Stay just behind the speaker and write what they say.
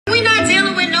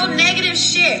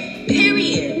shit.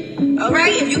 Period.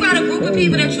 Alright? If you got a group of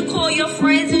people that you call your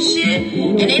friends and shit,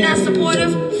 and they not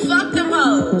supportive, fuck them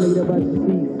hoes.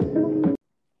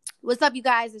 What's up, you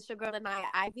guys? It's your girl, Anaya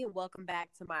Ivy, and welcome back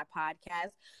to my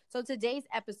podcast. So today's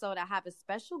episode, I have a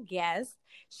special guest.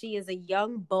 She is a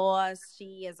young boss.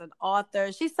 She is an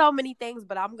author. She's so many things,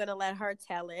 but I'm going to let her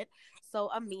tell it. So,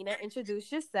 Amina,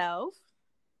 introduce yourself.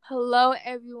 Hello,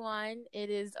 everyone. It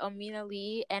is Amina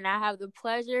Lee, and I have the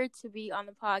pleasure to be on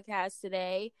the podcast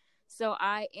today. So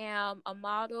I am a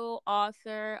model,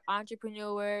 author,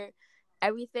 entrepreneur,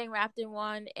 everything wrapped in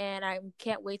one, and I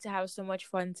can't wait to have so much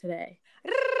fun today.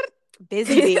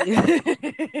 Busy bee.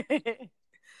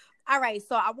 All right,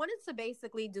 so I wanted to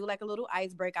basically do like a little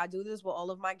icebreaker. I do this with all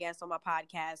of my guests on my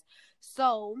podcast.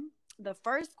 So the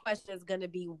first question is going to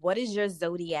be, what is your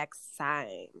zodiac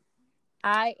sign?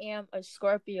 I am a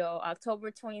Scorpio, October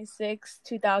 26,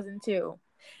 2002.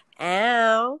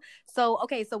 Ow. So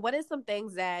what is some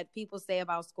things that people say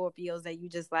about Scorpios that you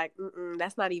just like,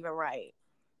 that's not even right?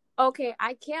 Okay,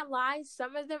 I can't lie.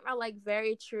 Some of them are like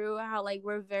very true, how like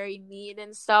we're very mean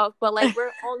and stuff, but like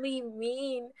we're only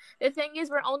mean. The thing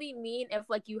is, we're only mean if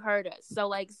like you hurt us. So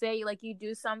like say like you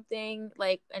do something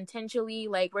like intentionally,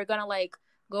 like we're gonna like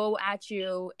go at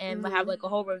you and have like a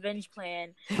whole revenge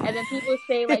plan. And then people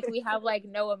say like we have like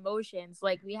no emotions.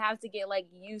 Like we have to get like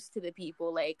used to the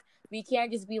people. Like we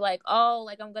can't just be like, oh,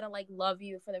 like I'm gonna like love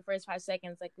you for the first 5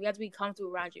 seconds. Like we have to be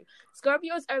comfortable around you.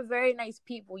 Scorpios are very nice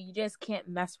people. You just can't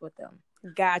mess with them.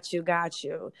 Got you.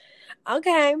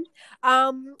 Okay.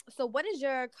 So what is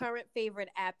your current favorite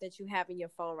app that you have in your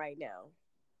phone right now?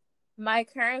 My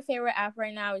current favorite app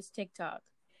right now is TikTok.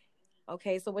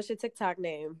 Okay, so what's your TikTok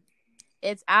name?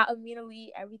 It's at Amina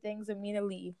Lee. Everything's Amina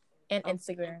Lee. And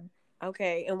Instagram.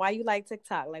 Okay, and why you like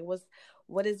TikTok? Like,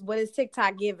 what is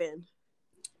TikTok giving?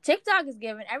 TikTok is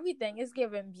giving everything. It's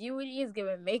giving beauty. It's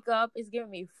giving makeup. It's giving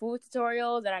me food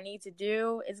tutorials that I need to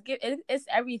do. It's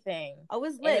everything. Oh,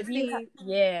 it's lit.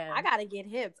 Yeah. I gotta get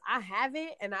hips. I have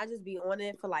it, and I just be on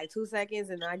it for like 2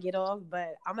 seconds, and I get off.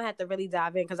 But I'm gonna have to really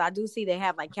dive in because I do see they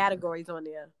have like categories on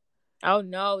there. Oh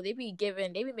no, they be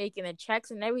making the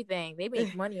checks and everything. They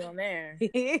make money on there.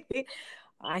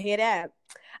 I hear that.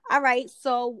 All right.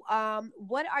 So,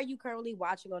 what are you currently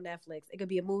watching on Netflix? It could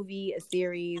be a movie, a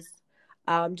series,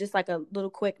 just like a little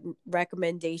quick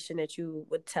recommendation that you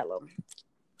would tell them.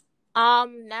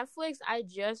 Netflix. I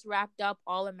just wrapped up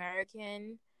All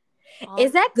American.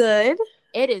 Is that good?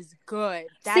 It is good.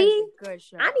 That is a good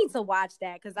show. I need to watch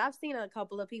that because I've seen a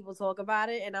couple of people talk about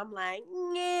it, and I'm like,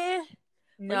 yeah.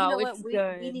 No, you know it's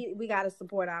good. We gotta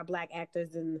support our Black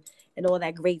actors and all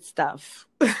that great stuff.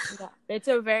 Yeah.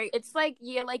 It's like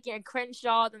you're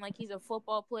Crenshaw, then like he's a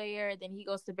football player, then he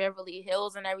goes to Beverly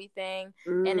Hills and everything,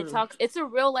 and it's a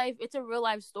real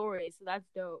life story, so that's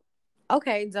dope.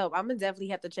 Okay, dope. I'm gonna definitely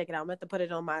have to check it out. I'm gonna have to put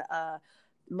it on my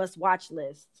must watch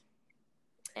list.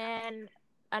 And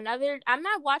I'm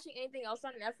not watching anything else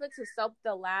on Netflix except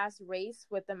The Last Race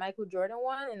with the Michael Jordan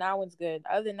one, and that one's good.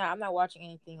 Other than that, I'm not watching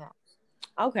anything else.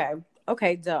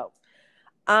 Okay, dope.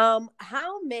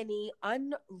 How many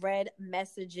unread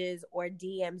messages or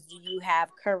DMs do you have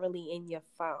currently in your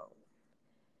phone?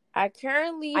 I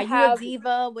currently Are you a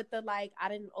diva with the like, I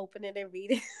didn't open it and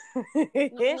read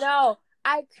it? No,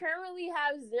 I currently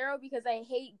have 0 because I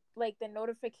hate like the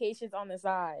notifications on the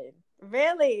side.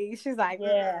 Really? She's like,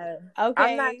 yeah. Okay.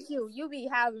 I'm not cute. You be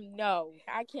having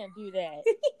I can't do that.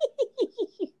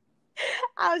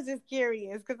 I was just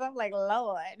curious because I'm like,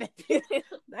 Lord,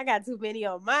 I got too many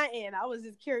on my end. I was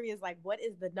just curious, like, what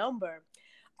is the number?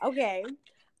 Okay.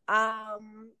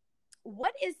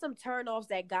 What is some turnoffs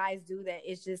that guys do that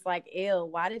is just like, ew,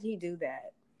 why did he do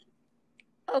that?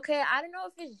 Okay, I don't know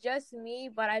if it's just me,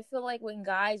 but I feel like when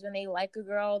they like a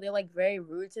girl, they're like very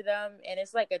rude to them, and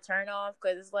it's like a turnoff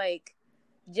because it's like,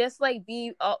 just like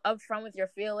be upfront with your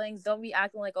feelings. Don't be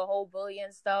acting like a whole bully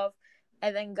and stuff.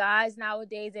 And then guys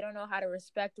nowadays, they don't know how to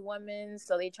respect women,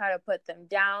 so they try to put them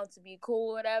down to be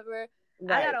cool or whatever.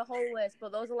 Right. I got a whole list,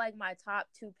 but those are like my top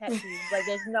 2 pet peeves. Like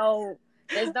there's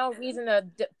no reason to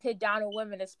put down a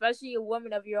woman, especially a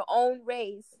woman of your own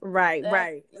race. Right.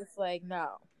 It's like,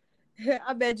 no.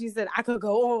 I bet you said I could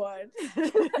go on.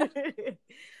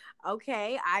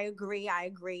 Okay, I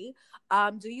agree.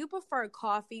 Do you prefer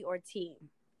coffee or tea?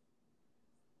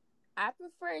 I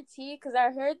prefer tea because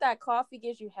I heard that coffee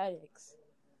gives you headaches.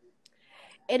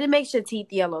 And it makes your teeth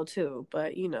yellow too,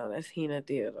 but that's Hina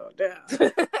theater.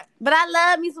 But I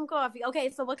love me some coffee.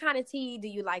 Okay, so what kind of tea do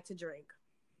you like to drink?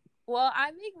 Well,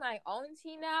 I make my own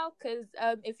tea now because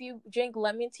if you drink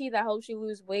lemon tea, that helps you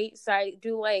lose weight. So I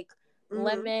do like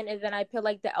lemon, and then I put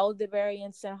like the elderberry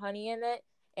and some honey in it,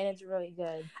 and it's really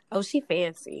good. Oh, she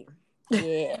fancy.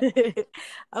 Yeah.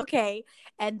 Okay.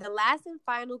 And the last and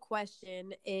final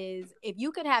question is, if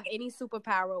you could have any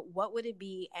superpower, what would it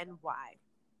be and why?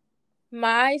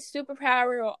 My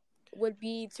superpower would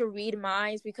be to read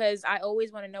minds because I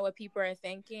always want to know what people are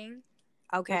thinking.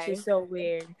 Which Okay. is so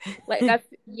weird. Like, I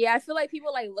feel like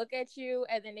people like look at you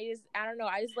and then they just, I don't know.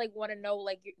 I just like want to know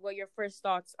like what your first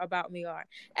thoughts about me are.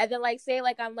 And then like say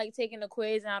like I'm like taking a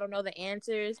quiz and I don't know the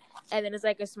answers, and then it's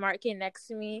like a smart kid next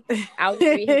to me. I'll just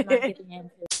read his mind, get the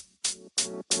answers.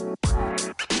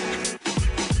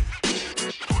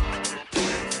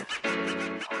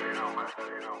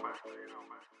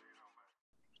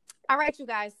 All right, you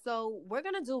guys. So we're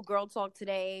going to do girl talk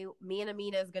today. Me and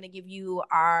Amina is going to give you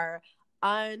our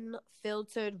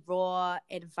unfiltered, raw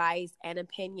advice and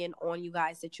opinion on you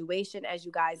guys' situation. As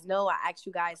you guys know, I asked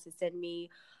you guys to send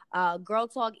me girl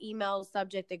talk email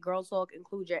subject that girl talk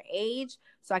include your age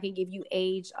so I can give you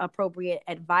age appropriate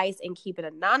advice and keep it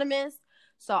anonymous.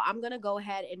 So I'm going to go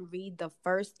ahead and read the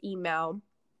first email.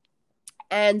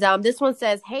 And this one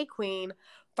says, "Hey, Queen.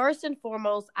 First and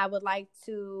foremost, I want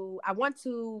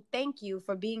to thank you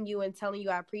for being you and telling you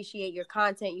I appreciate your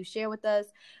content you share with us.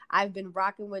 I've been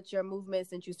rocking with your movement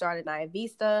since you started Naya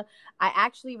Vista. I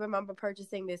actually remember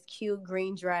purchasing this cute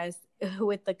green dress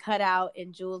with the cutout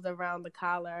and jewels around the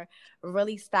collar.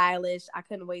 Really stylish. I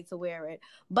couldn't wait to wear it.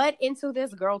 But into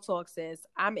this girl talk, sis.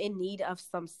 I'm in need of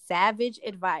some savage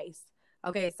advice."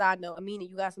 Okay, side note, Amina,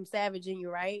 you got some savage in you,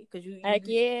 right? Because you Heck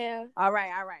yeah. all right.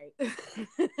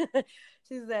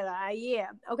 She said, yeah.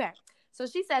 Okay. So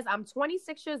she says, I'm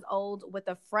 26 years old with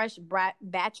a fresh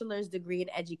bachelor's degree in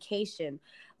education.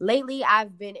 Lately,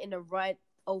 I've been in a rut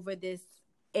over this,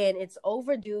 and it's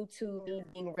overdue to me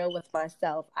being real with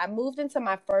myself. I moved into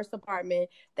my first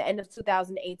apartment the end of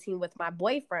 2018 with my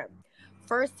boyfriend.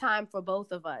 First time for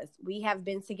both of us. We have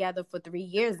been together for 3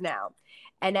 years now.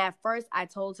 And at first, I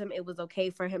told him it was okay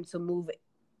for him to move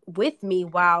with me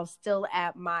while still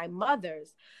at my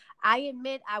mother's. I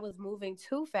admit I was moving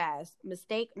too fast.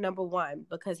 Mistake number one,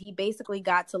 because he basically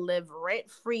got to live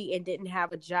rent free and didn't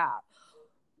have a job.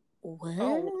 What?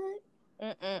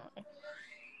 Oh.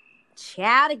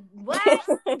 Child, what?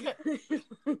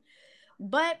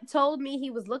 But told me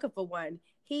he was looking for one.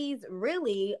 He's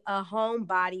really a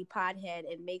homebody pothead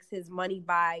and makes his money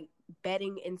by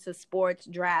betting into sports,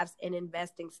 drafts, and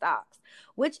investing stocks,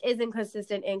 which isn't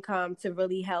consistent income to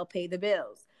really help pay the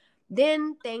bills.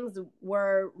 Then things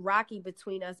were rocky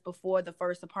between us before the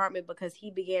first apartment because he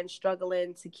began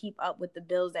struggling to keep up with the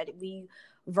bills that we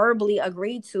verbally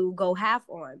agreed to go half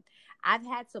on. I've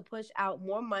had to push out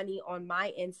more money on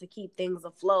my end to keep things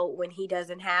afloat when he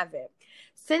doesn't have it.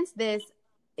 Since this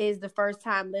is the first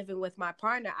time living with my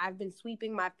partner, I've been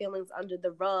sweeping my feelings under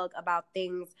the rug about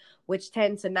things which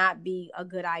tend to not be a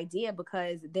good idea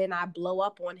because then I blow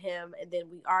up on him and then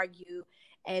we argue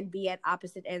and be at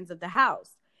opposite ends of the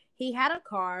house. He had a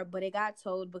car, but it got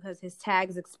towed because his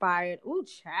tags expired. Ooh,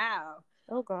 child.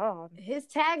 Oh, God. His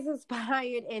tags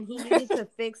expired and he needed to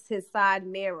fix his side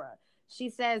mirror. She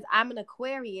says, I'm an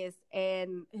Aquarius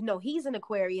and no, he's an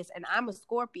Aquarius and I'm a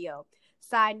Scorpio.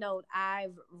 Side note,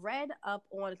 I've read up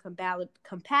on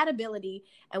compatibility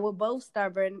and we're both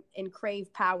stubborn and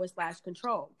crave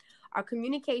power/control. Our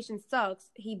communication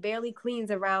sucks. He barely cleans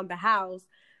around the house.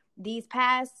 These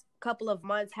past couple of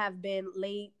months have been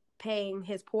late paying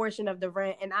his portion of the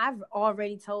rent, and I've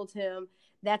already told him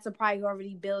that's a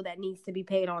priority bill that needs to be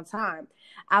paid on time.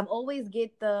 I've always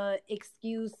get the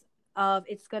excuse of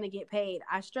it's going to get paid.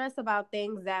 I stress about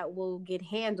things that will get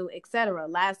handled, etc.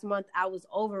 Last month, I was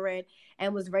over it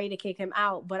and was ready to kick him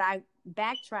out, but I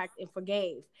backtracked and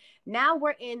forgave. Now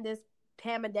we're in this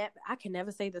pandemic. I can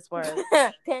never say this word.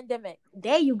 Pandemic.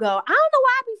 There you go. I don't know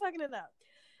why I be fucking it up.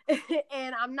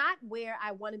 And I'm not where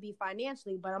I want to be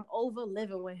financially, but I'm over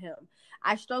living with him.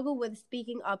 I struggle with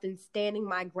speaking up and standing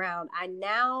my ground. I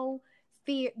know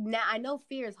fear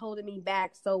is holding me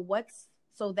back.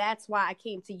 So that's why I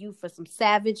came to you for some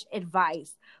savage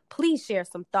advice. Please share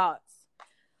some thoughts.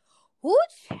 Whoo,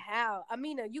 child.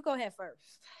 Amina, you go ahead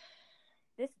first.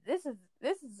 This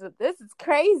is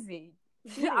crazy.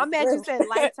 I'm mad you said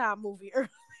Lifetime movie earlier.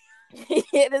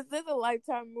 Yeah, this is a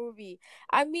Lifetime movie.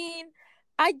 I mean,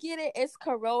 I get it, it's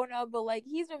Corona, but like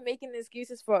he's been making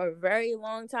excuses for a very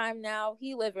long time now.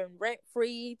 He living rent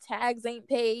free, tags ain't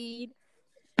paid,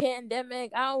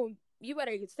 pandemic. You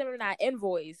better send him that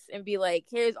invoice and be like,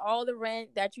 here's all the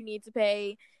rent that you need to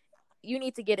pay. You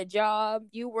need to get a job.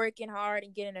 You working hard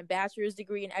and getting a bachelor's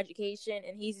degree in education,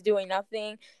 and he's doing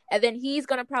nothing. And then he's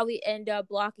gonna probably end up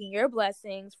blocking your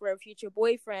blessings for a future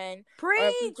boyfriend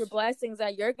or future blessings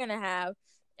that you're gonna have.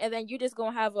 And then you're just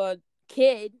gonna have a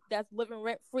kid that's living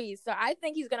rent free. So I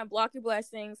think he's gonna block your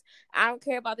blessings. I don't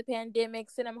care about the pandemic.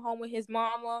 Send him home with his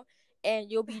mama,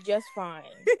 and you'll be just fine.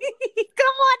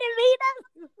 Come on,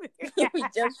 Amina. You'll be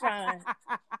just fine.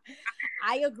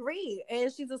 I agree.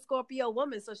 And she's a Scorpio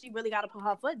woman, so she really got to put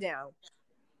her foot down.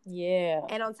 Yeah.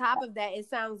 And on top of that, it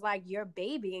sounds like you're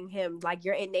babying him, like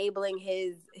you're enabling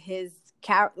his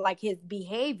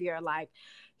behavior. Like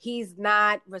he's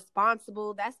not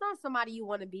responsible. That's not somebody you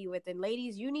want to be with. And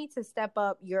ladies, you need to step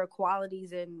up your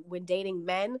qualities and when dating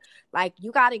men. Like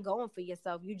you got it going for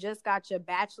yourself. You just got your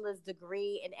bachelor's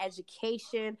degree in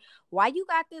education. Why you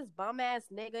got this bum ass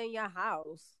nigga in your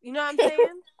house? You know what I'm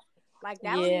saying? Like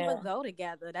that don't even go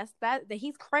together. That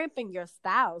he's cramping your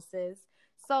style, sis.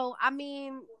 So, I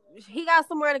mean, he got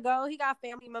somewhere to go. He got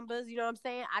family members, you know what I'm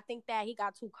saying? I think that he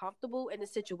got too comfortable in the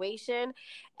situation.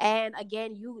 And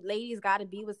again, you ladies got to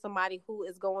be with somebody who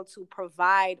is going to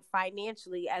provide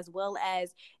financially as well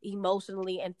as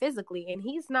emotionally and physically. And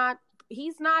he's not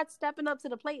stepping up to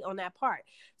the plate on that part.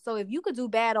 So if you could do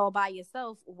bad all by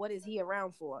yourself, what is he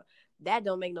around for? That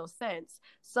don't make no sense.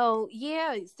 So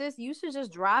yeah, sis, you should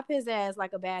just drop his ass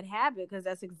like a bad habit because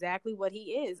that's exactly what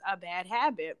he is, a bad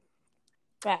habit.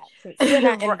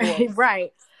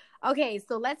 Right. Okay,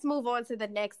 so let's move on to the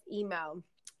next email.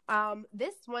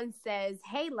 This one says,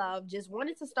 "Hey love, just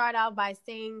wanted to start out by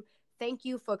saying thank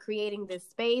you for creating this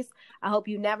space. I hope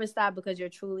you never stop because you're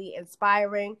truly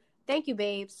inspiring. Thank you,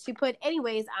 babes." She put,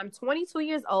 "Anyways, I'm 22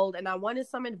 years old and I wanted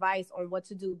some advice on what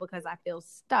to do because I feel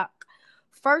stuck.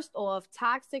 First off,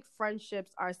 toxic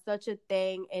friendships are such a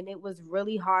thing and it was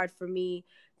really hard for me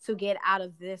to get out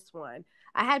of this one.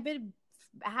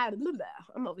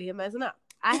 I'm over here messing up.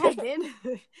 I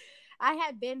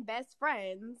had been best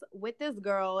friends with this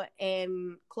girl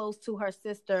and close to her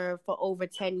sister for over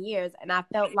 10 years. And I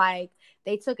felt like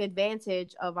they took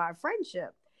advantage of our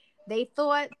friendship. They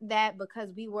thought that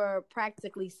because we were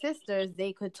practically sisters,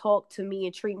 they could talk to me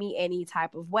and treat me any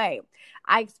type of way.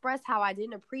 I expressed how I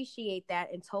didn't appreciate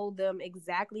that and told them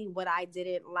exactly what I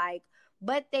didn't like,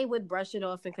 but they would brush it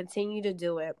off and continue to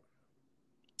do it.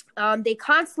 They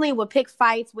constantly would pick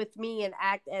fights with me and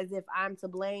act as if I'm to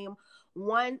blame.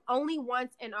 Only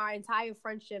once in our entire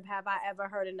friendship have I ever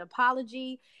heard an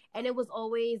apology, and it was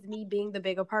always me being the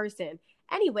bigger person.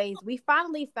 Anyways, we fell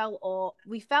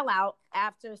out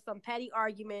after some petty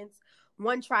arguments.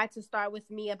 One tried to start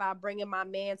with me about bringing my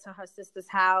man to her sister's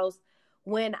house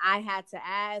when I had to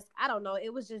ask. I don't know,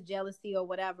 it was just jealousy or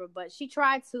whatever, but she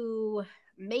tried to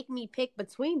make me pick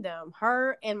between them,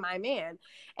 her and my man.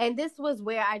 And this was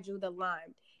where I drew the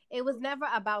line. It was never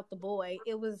about the boy.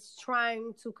 It was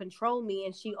trying to control me.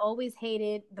 And she always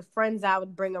hated the friends I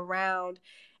would bring around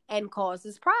and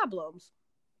causes problems.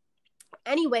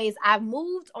 Anyways, I've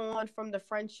moved on from the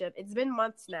friendship. It's been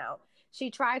months now. She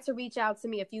tried to reach out to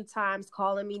me a few times,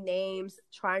 calling me names,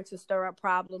 trying to stir up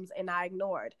problems, and I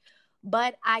ignored.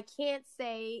 But I can't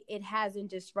say it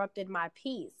hasn't disrupted my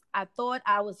peace. I thought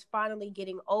I was finally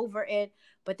getting over it,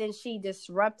 but then she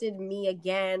disrupted me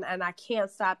again, and I can't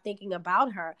stop thinking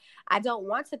about her. I don't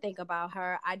want to think about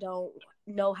her. I don't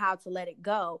know how to let it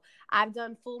go. I've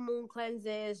done full moon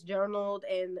cleanses, journaled,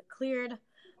 and cleared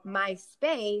my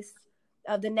space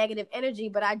of the negative energy,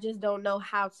 but I just don't know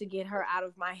how to get her out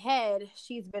of my head.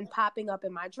 She's been popping up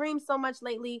in my dreams so much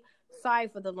lately. Sorry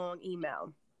for the long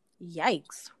email."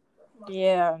 Yikes.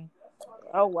 Yeah.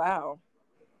 Oh, wow.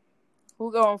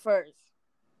 Who going first?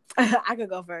 I could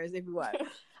go first if you want.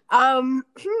 I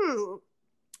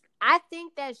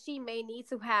think that she may need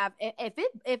to have,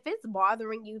 if it's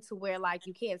bothering you to where like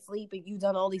you can't sleep and you've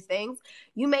done all these things,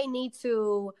 you may need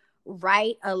to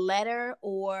write a letter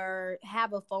or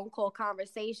have a phone call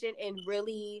conversation and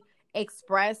really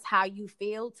express how you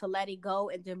feel to let it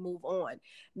go and then move on.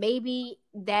 Maybe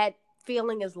that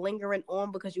feeling is lingering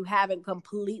on because you haven't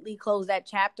completely closed that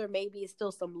chapter. Maybe it's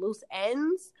still some loose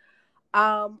ends.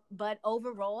 But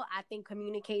overall, I think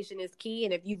communication is key.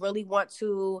 And if you really want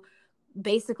to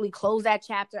basically close that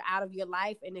chapter out of your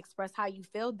life and express how you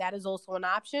feel, that is also an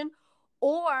option.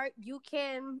 Or you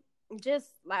can just,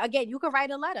 like, again, you can write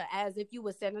a letter as if you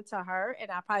would send it to her, and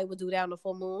I probably would do that on the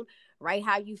full moon. Write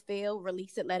how you feel,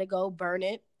 release it, let it go, burn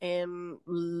it, and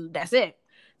that's it.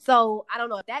 So I don't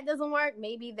know if that doesn't work.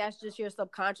 Maybe that's just your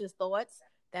subconscious thoughts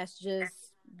that's just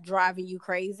driving you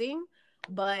crazy.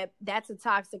 But that's a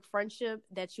toxic friendship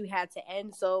that you had to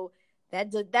end. So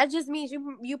that just means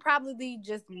you probably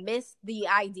just missed the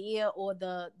idea or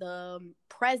the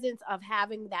presence of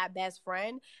having that best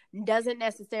friend. Doesn't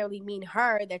necessarily mean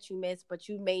her that you missed, but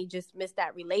you may just miss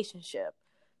that relationship.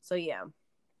 So yeah.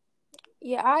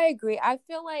 Yeah, I agree. I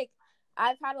feel like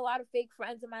I've had a lot of fake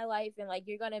friends in my life, and like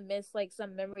you're gonna miss like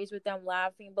some memories with them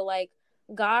laughing, but like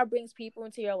God brings people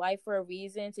into your life for a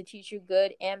reason to teach you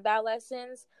good and bad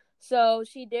lessons. So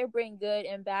she did bring good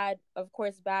and bad, of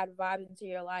course, bad vibes into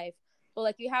your life. But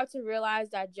like, you have to realize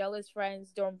that jealous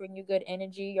friends don't bring you good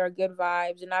energy or good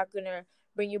vibes. They're not gonna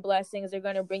bring you blessings. They're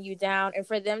gonna bring you down. And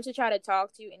for them to try to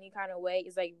talk to you any kind of way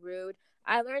is like rude.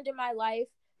 I learned in my life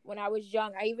when I was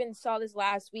young. I even saw this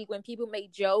last week when people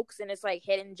make jokes and it's like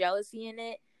hidden jealousy in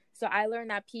it. So I learned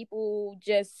that people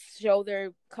just show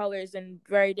their colors in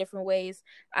very different ways.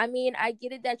 I mean, I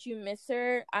get it that you miss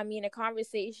her. I mean, a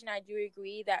conversation, I do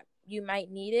agree that you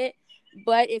might need it.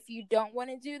 But if you don't want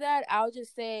to do that, I'll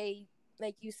just say,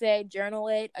 like you said, journal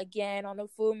it again on the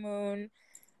full moon,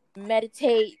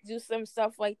 meditate, do some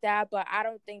stuff like that. But I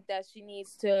don't think that she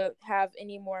needs to have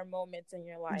any more moments in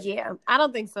your life. Yeah, I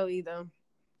don't think so either.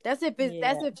 That's if Yeah.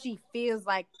 that's if she feels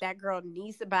like that girl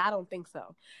needs it, but I don't think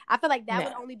so. I feel like that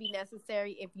would only be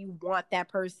necessary if you want that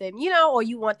person, you know, or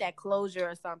you want that closure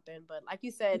or something. But like you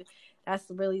said, that's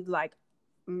really like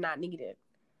not needed.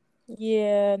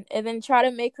 Yeah, and then try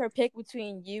to make her pick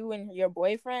between you and your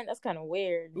boyfriend. That's kind of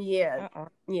weird. Yeah,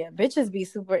 yeah, bitches be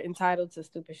super entitled to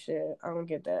stupid shit. I don't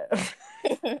get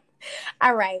that.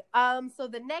 All right. So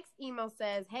the next email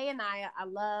says, "Hey Anaya, I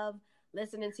love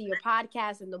listening to your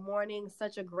podcast in the morning.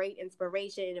 Such a great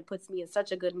inspiration, and it puts me in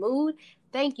such a good mood.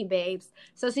 Thank you, babes."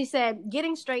 So she said,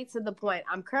 getting straight to the point,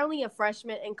 I'm currently a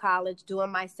freshman in college doing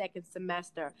my second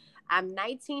semester. I'm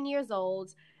 19 years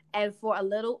old, and for a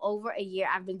little over a year,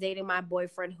 I've been dating my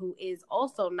boyfriend who is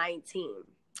also 19.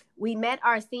 We met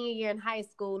our senior year in high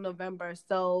school, November.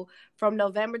 So from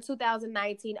November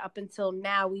 2019 up until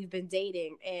now, we've been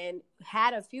dating and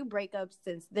had a few breakups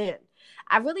since then.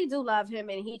 I really do love him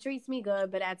and he treats me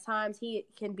good, but at times he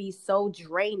can be so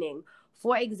draining.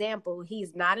 For example,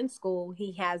 he's not in school,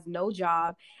 he has no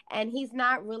job, and he's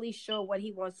not really sure what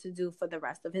he wants to do for the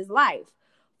rest of his life.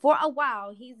 For a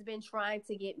while, he's been trying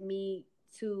to get me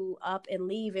to up and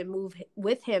leave and move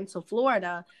with him to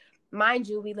Florida. Mind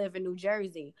you, we live in New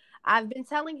Jersey. I've been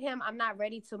telling him I'm not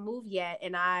ready to move yet,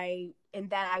 and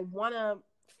that I want to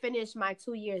finish my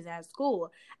 2 years at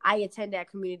school. I attend at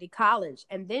community college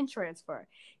and then transfer.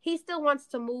 He still wants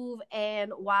to move,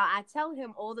 and while I tell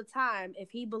him all the time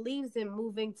if he believes in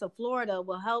moving to Florida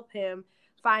will help him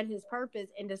find his purpose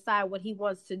and decide what he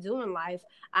wants to do in life,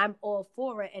 I'm all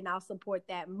for it and I'll support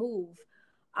that move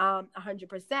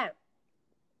 100%.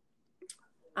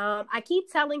 I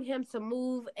keep telling him to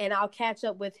move and I'll catch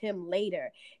up with him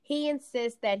later. He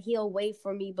insists that he'll wait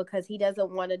for me because he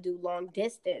doesn't want to do long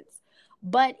distance.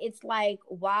 But it's like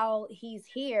while he's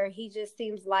here, he just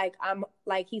seems like I'm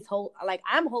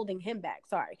holding him back.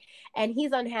 Sorry. And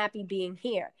he's unhappy being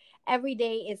here. Every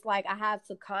day it's like I have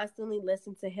to constantly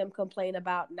listen to him complain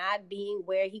about not being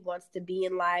where he wants to be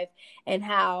in life and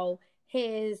how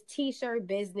his t-shirt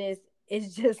business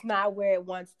is just not where it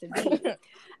wants to be.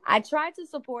 I try to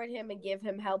support him and give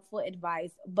him helpful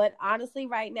advice, but honestly,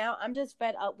 right now, I'm just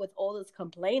fed up with all this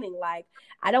complaining. Like,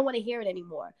 I don't want to hear it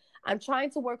anymore. I'm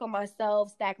trying to work on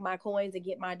myself, stack my coins, and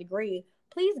get my degree.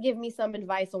 Please give me some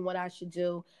advice on what I should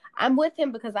do. I'm with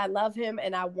him because I love him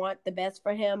and I want the best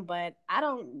for him, but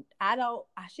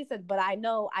she said, but I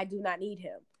know I do not need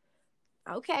him.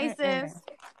 Okay, sis.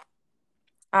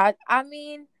 I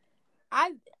mean,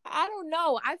 I don't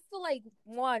know. I feel like,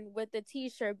 one, with the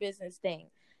t-shirt business thing,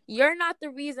 you're not the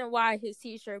reason why his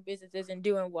t-shirt business isn't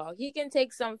doing well. He can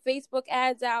take some Facebook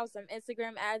ads out, some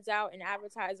Instagram ads out, and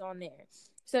advertise on there.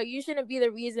 So you shouldn't be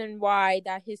the reason why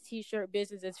that his t-shirt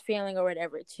business is failing or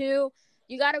whatever. Two,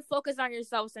 you got to focus on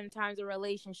yourself sometimes in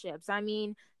relationships. I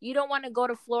mean, you don't want to go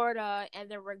to Florida and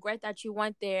then regret that you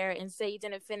went there and say you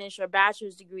didn't finish your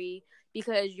bachelor's degree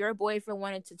because your boyfriend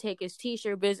wanted to take his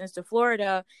t-shirt business to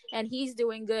Florida and he's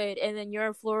doing good. And then you're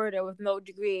in Florida with no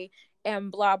degree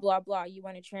and blah, blah, blah. You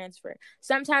want to transfer.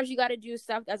 Sometimes you got to do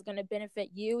stuff that's going to benefit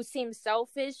you. Seems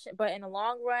selfish, but in the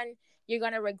long run, you're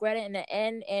going to regret it in the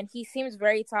end. And he seems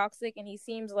very toxic. And he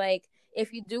seems like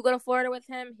if you do go to Florida with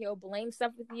him, he'll blame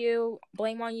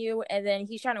on you. And then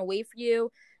he's trying to wait for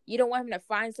you. You don't want him to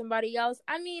find somebody else.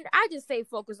 I mean, I just say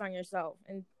focus on yourself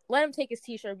and let him take his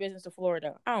t-shirt business to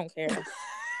Florida. I don't care.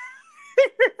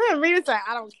 Rita said,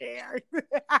 I don't care.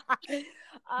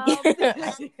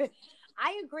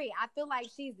 I agree. I feel like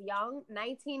she's young.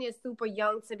 19 is super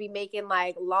young to be making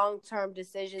like long-term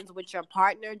decisions with your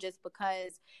partner just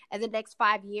because in the next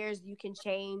 5 years you can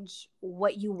change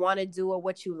what you want to do or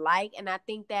what you like. And I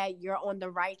think that you're on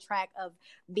the right track of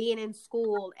being in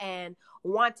school and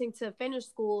wanting to finish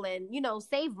school and,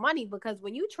 save money because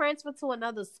when you transfer to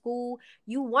another school,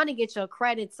 you want to get your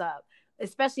credits up.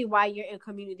 especially while you're in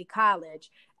community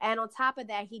college. And on top of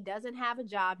that, he doesn't have a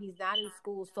job. He's not in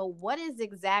school. So what is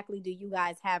exactly do you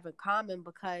guys have in common?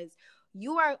 Because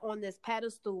you are on this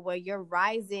pedestal where you're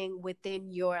rising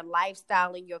within your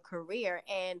lifestyle and your career,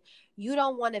 and you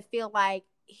don't want to feel like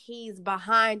he's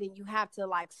behind and you have to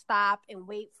like stop and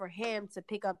wait for him to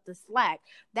pick up the slack.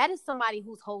 That is somebody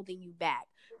who's holding you back.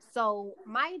 So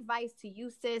my advice to you,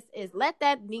 sis, is let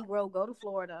that Negro go to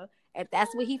Florida if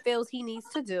that's what he feels he needs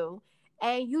to do.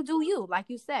 And you do you, like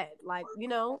you said, like, you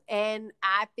know, and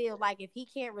I feel like if he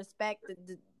can't respect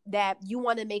that you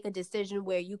want to make a decision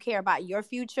where you care about your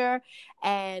future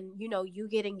and, you know, you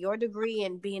getting your degree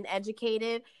and being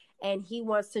educated, and he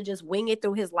wants to just wing it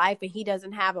through his life and he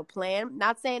doesn't have a plan.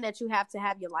 Not saying that you have to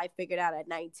have your life figured out at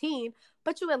 19,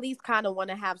 but you at least kind of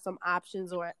want to have some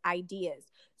options or ideas.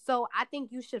 So I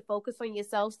think you should focus on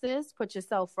yourself, sis. Put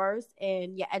yourself first,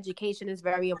 and your education is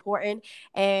very important.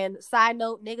 And side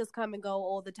note, niggas come and go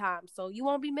all the time, so you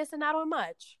won't be missing out on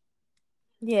much.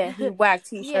 Yeah, he whacked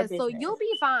t-shirt Yeah, business. so you'll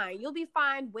be fine. You'll be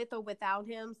fine with or without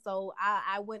him. So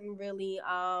I wouldn't really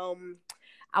I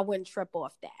wouldn't trip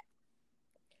off that.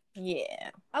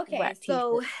 Yeah. Okay,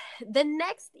 so the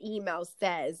next email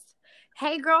says,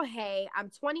 "Hey girl, hey, I'm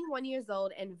 21 years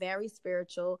old and very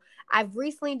spiritual. I've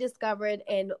recently discovered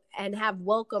and have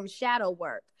welcomed shadow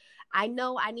work. I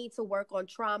know I need to work on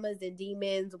traumas and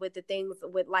demons with the things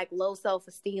with like low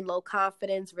self-esteem, low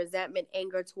confidence, resentment,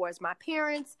 anger towards my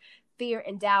parents, fear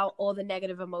and doubt, all the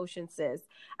negative emotions, sis.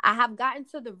 I have gotten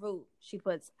to the root," she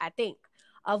puts, "I think,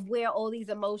 of where all these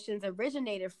emotions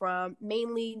originated from,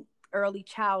 mainly early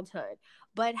childhood.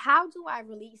 But how do I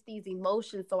release these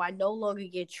emotions so I no longer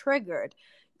get triggered?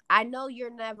 I know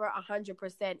you're never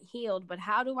 100% healed, but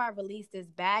how do I release this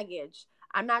baggage?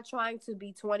 I'm not trying to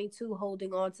be 22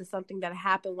 holding on to something that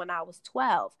happened when I was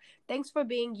 12. Thanks for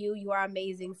being you. You are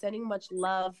amazing. Sending much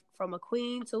love from a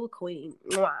queen to a queen."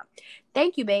 Mwah.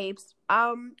 Thank you, babes.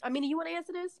 Amina, you want to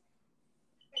answer this?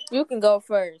 You can go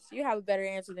first. You have a better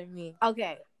answer than me.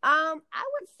 Okay. I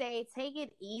would say take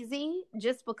it easy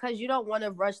just because you don't want to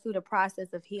rush through the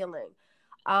process of healing.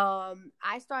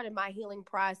 I started my healing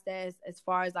process as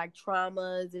far as like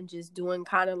traumas and just doing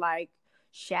kind of like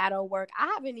shadow work.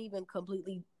 I haven't even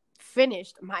completely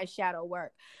finished my shadow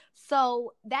work.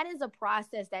 So that is a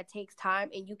process that takes time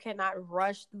and you cannot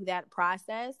rush through that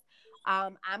process.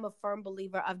 I'm a firm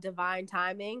believer of divine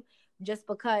timing. Just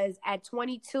because at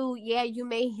 22, yeah, you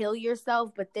may heal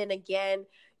yourself, but then again,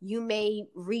 you may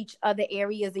reach other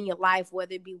areas in your life,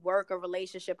 whether it be work or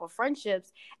relationship or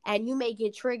friendships, and you may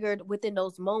get triggered within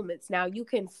those moments. Now, you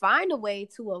can find a way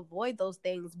to avoid those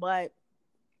things, but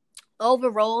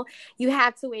overall, you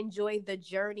have to enjoy the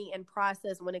journey and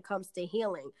process when it comes to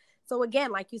healing. So again,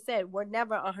 like you said, we're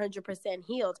never 100%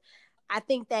 healed. I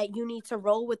think that you need to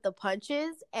roll with the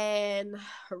punches and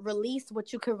release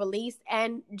what you can release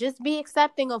and just be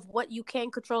accepting of what you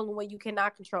can control and what you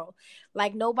cannot control.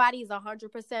 Like nobody's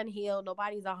 100% healed.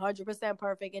 Nobody's 100%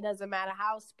 perfect. It doesn't matter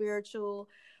how spiritual,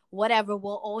 whatever,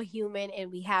 we're all human and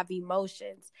we have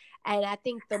emotions. And I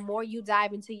think the more you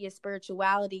dive into your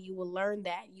spirituality, you will learn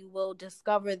that. You will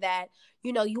discover that,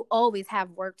 you know, you always have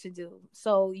work to do.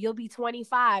 So you'll be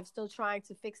 25 still trying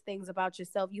to fix things about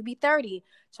yourself. You'll be 30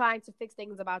 trying to fix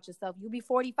things about yourself. You'll be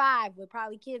 45 with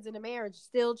probably kids in a marriage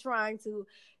still trying to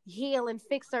heal and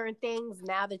fix certain things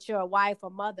now that you're a wife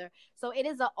or mother. So it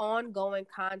is an ongoing,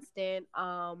 constant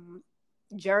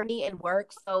journey and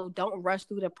work. So don't rush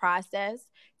through the process.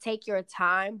 Take your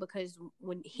time, because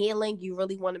when healing, you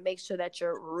really want to make sure that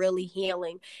you're really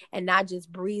healing and not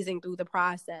just breezing through the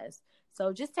process.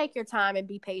 So just take your time and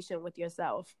be patient with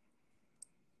yourself.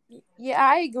 Yeah,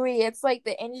 I agree. It's like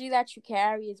the energy that you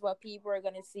carry is what people are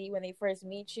going to see when they first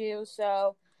meet you.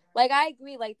 So like, I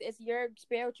agree. Like, it's your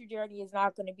spiritual journey is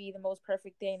not going to be the most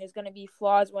perfect thing. There's going to be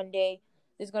flaws one day.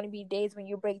 There's going to be days when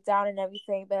you break down and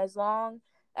everything. But as long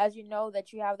as you know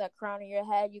that you have that crown on your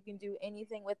head, you can do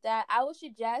anything with that. I would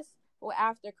suggest, well,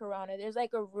 after Corona, there's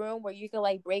like a room where you can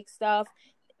like break stuff.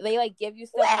 They like give you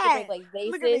stuff. You can break like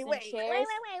vases and chairs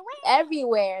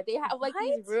everywhere. They have like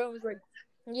these rooms where,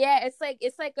 yeah, it's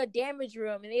like a damage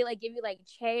room, and they like give you like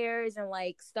chairs and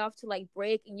like stuff to like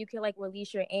break, and you can like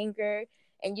release your anger,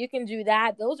 and you can do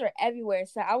that. Those are everywhere.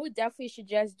 So I would definitely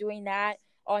suggest doing that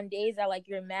on days that like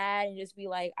you're mad and just be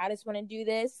like, I just want to do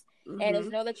this. And just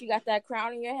know that you got that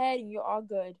crown in your head and you're all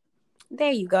good.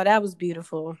 There you go. That was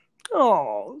beautiful.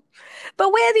 Oh,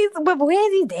 but where are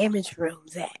these damage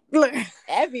rooms at? Look,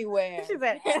 everywhere. She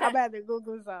said, "I'm about to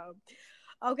Google some."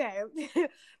 Okay.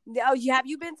 Oh, have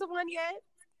you been to one yet?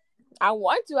 I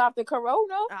want to after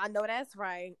Corona. I know that's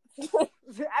right.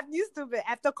 you stupid.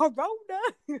 After Corona.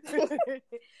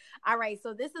 All right,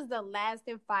 so this is the last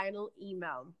and final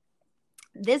email.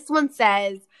 This one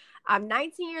says, I'm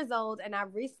 19 years old and I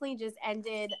recently just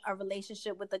ended a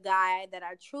relationship with a guy that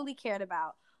I truly cared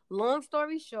about. Long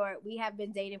story short, we have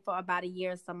been dating for about a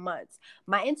year and some months.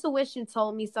 My intuition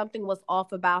told me something was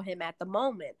off about him at the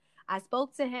moment. I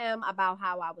spoke to him about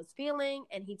how I was feeling,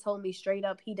 and he told me straight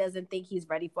up he doesn't think he's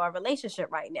ready for a relationship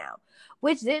right now,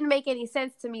 which didn't make any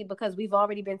sense to me because we've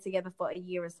already been together for a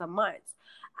year and some months.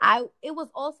 It was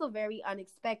also very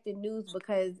unexpected news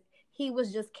because he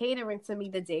was just catering to me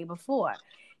the day before.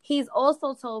 He's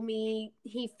also told me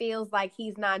he feels like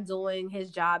he's not doing his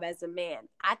job as a man.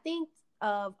 I think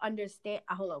of understand.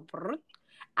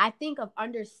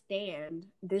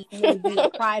 This may be a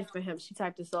pride for him. She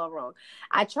typed this all wrong.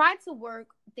 I tried to work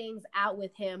things out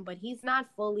with him, but he's not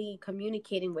fully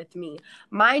communicating with me.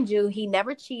 Mind you, he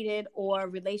never cheated or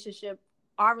relationship.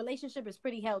 Our relationship is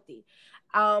pretty healthy.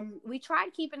 We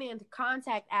tried keeping in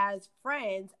contact as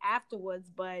friends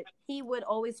afterwards, but he would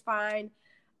always find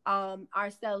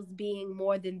ourselves being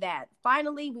more than that.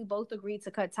 Finally, we both agreed to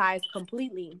cut ties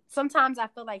completely. Sometimes I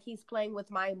feel like he's playing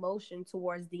with my emotion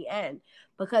towards the end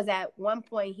because at one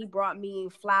point he brought me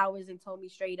flowers and told me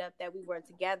straight up that we weren't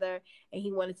together and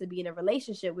he wanted to be in a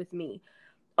relationship with me.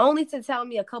 Only to tell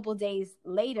me a couple days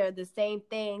later the same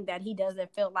thing, that he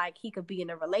doesn't feel like he could be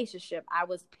in a relationship. I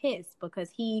was pissed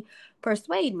because he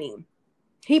pursued me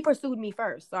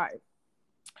first. Sorry.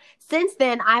 Since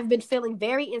then, I've been feeling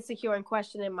very insecure and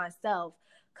questioning myself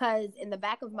because in the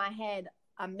back of my head,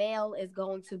 a male is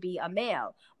going to be a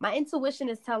male. My intuition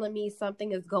is telling me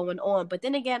something is going on. But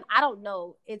then again, I don't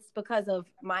know. It's because of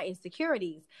my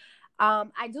insecurities.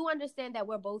 I do understand that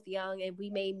we're both young and we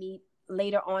may meet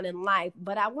later on in life,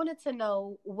 but I wanted to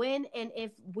know when and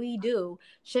if we do,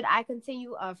 should I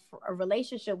continue a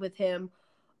relationship with him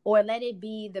or let it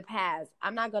be the past?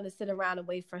 I'm not going to sit around and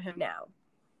wait for him now.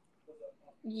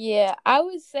 Yeah, I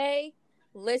would say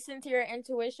listen to your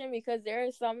intuition because there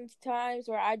are some times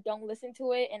where I don't listen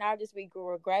to it and I'll just be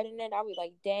regretting it. I'll be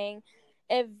like, dang,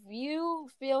 if you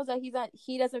feel that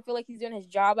he doesn't feel like he's doing his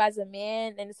job as a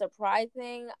man and it's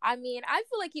surprising. I mean, I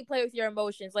feel like he played with your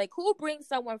emotions. Like, who brings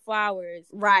someone flowers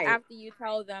right after you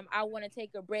tell them I want to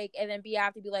take a break and then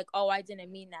have to be like, oh, I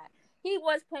didn't mean that. He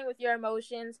was playing with your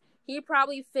emotions. He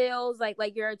probably feels like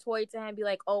you're a toy to him. Be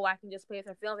like, oh, I can just play with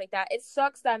her feelings like that. It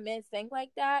sucks that men think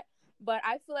like that, but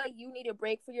I feel like you need a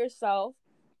break for yourself.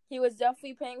 He was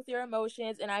definitely playing with your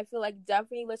emotions, and I feel like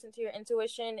definitely listen to your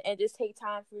intuition and just take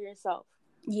time for yourself.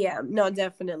 Yeah, no,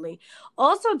 definitely.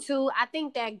 Also, too, I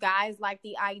think that guys like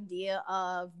the idea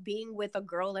of being with a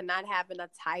girl and not having a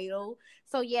title.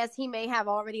 So, yes, he may have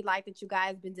already liked that you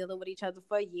guys been dealing with each other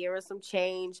for a year or some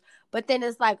change. But then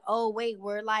it's like, oh, wait,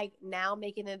 we're like now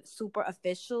making it super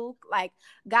official. Like,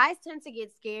 guys tend to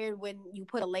get scared when you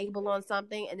put a label on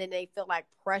something and then they feel like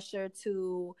pressure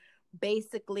to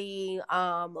basically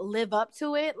live up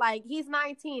to it. Like, he's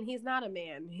 19. He's not a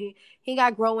man. He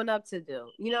got growing up to do.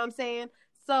 You know what I'm saying?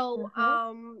 So,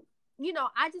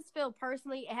 I just feel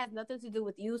personally it has nothing to do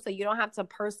with you. So you don't have to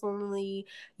personally,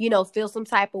 feel some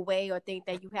type of way or think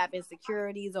that you have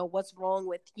insecurities or what's wrong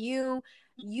with you.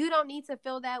 You don't need to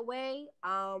feel that way.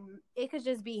 It could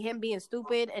just be him being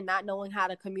stupid and not knowing how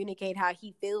to communicate how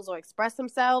he feels or express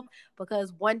himself,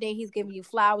 because one day he's giving you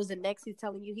flowers and next he's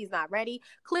telling you he's not ready.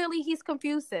 Clearly he's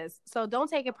confused, sis. So don't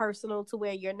take it personal to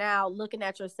where you're now looking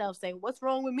at yourself saying, what's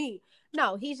wrong with me?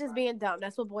 No, he's just being dumb.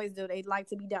 That's what boys do. They like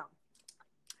to be dumb.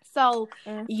 So,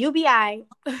 UBI.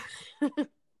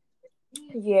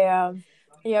 Yeah,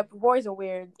 boys are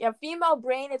weird. Yeah, female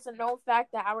brain, it's a known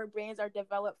fact that our brains are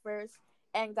developed first,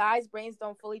 and guys' brains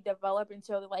don't fully develop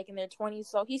until they're like in their 20s.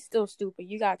 So he's still stupid.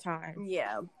 You got time.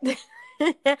 Yeah.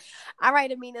 All right,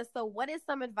 Amina. So what is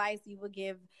some advice you would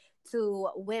give to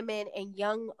women and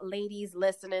young ladies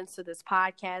listening to this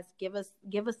podcast? Give us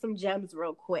some gems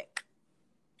real quick.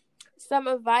 Some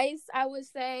advice I would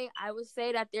say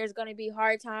that there's going to be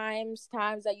hard times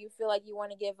that you feel like you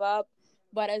want to give up.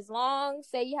 But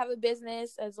say you have a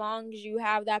business, as long as you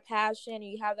have that passion and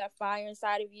you have that fire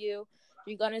inside of you,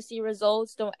 you're going to see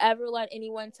results. Don't ever let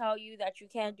anyone tell you that you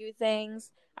can't do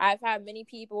things. I've had many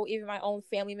people, even my own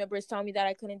family members, tell me that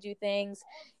I couldn't do things.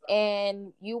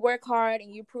 And you work hard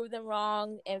and you prove them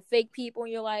wrong. And fake people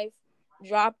in your life,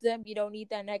 drop them. You don't need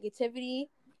that negativity.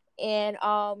 And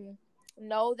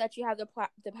know that you have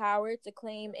the power to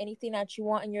claim anything that you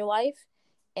want in your life.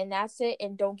 And that's it.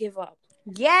 And don't give up.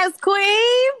 Yes,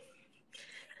 queen.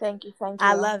 Thank you.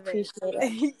 I love it.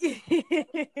 Appreciate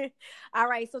it. All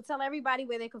right. So tell everybody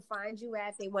where they can find you at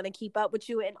if they want to keep up with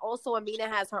you. And also Amina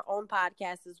has her own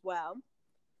podcast as well.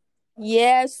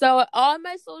 Yeah, so all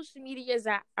my social medias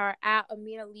are at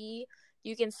Amina Lee.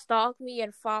 You can stalk me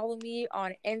and follow me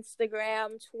on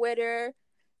Instagram, Twitter,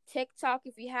 TikTok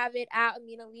if you have it, at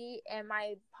Amina Lee. And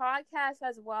my podcast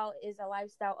as well is a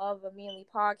Lifestyle of Amina Lee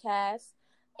podcast.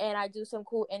 And I do some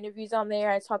cool interviews on there.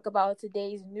 I talk about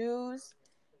today's news.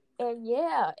 And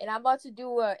yeah, and I'm about to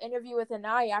do an interview with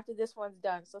Anaya after this one's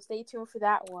done. So stay tuned for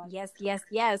that one. Yes, yes,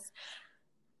 yes.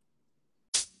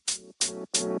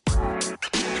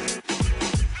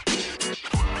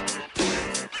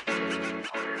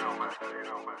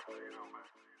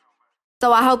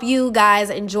 So I hope you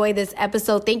guys enjoy this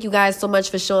episode. Thank you guys so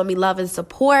much for showing me love and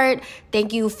support.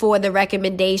 Thank you for the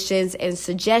recommendations and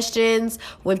suggestions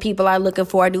when people are looking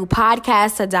for a new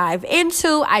podcast to dive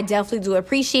into. I definitely do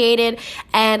appreciate it.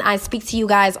 And I speak to you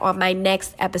guys on my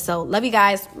next episode. Love you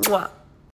guys. Mwah.